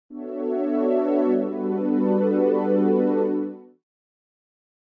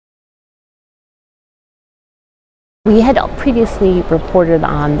We had previously reported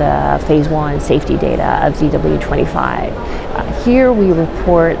on the phase 1 safety data of ZW25. Here we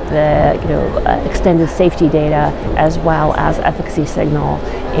report the extended safety data as well as efficacy signal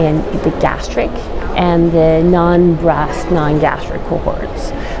in the gastric and the non-breast, non-gastric cohorts.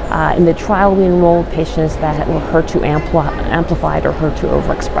 In the trial, we enrolled patients that were HER2 amplified or HER2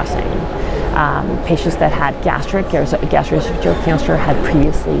 overexpressing. Patients that had gastroesophageal cancer had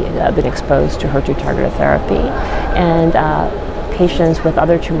previously been exposed to HER2 targeted therapy, and patients with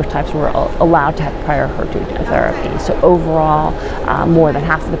other tumor types were allowed to have prior HER2 therapy. So overall, more than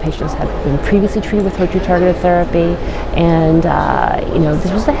half of the patients had been previously treated with HER2 targeted therapy, and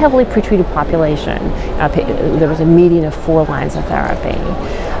this was a heavily pretreated population. There was a median of 4 lines of therapy.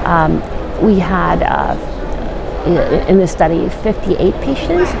 We had in this study 58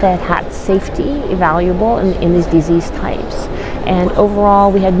 patients that had safety evaluable in these disease types, and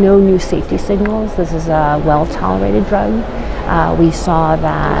overall we had no new safety signals. This is a well-tolerated drug. We saw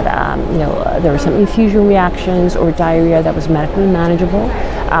that there were some infusion reactions or diarrhea that was medically manageable,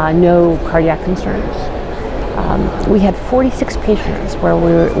 no cardiac concerns. We had 46 patients where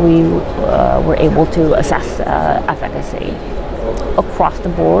we were able to assess efficacy. Across the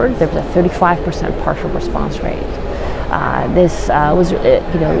board, there was a 35% partial response rate. This was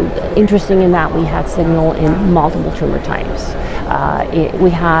interesting in that we had signal in multiple tumor types. We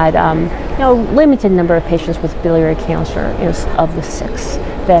had limited number of patients with biliary cancer. Of the 6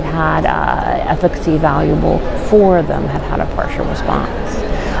 that had efficacy evaluable, 4 of them had a partial response.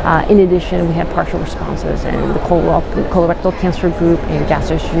 In addition, we had partial responses in the colorectal cancer group and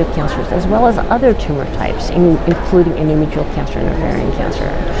gastroesophageal cancers, as well as other tumor types, including endometrial cancer and ovarian cancer.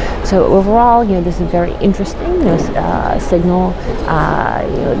 So overall, this is very interesting signal,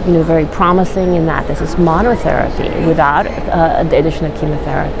 very promising in that this is monotherapy without the addition of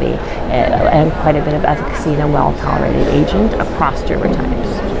chemotherapy, and quite a bit of efficacy in a well-tolerated agent across tumor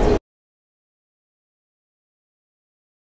types.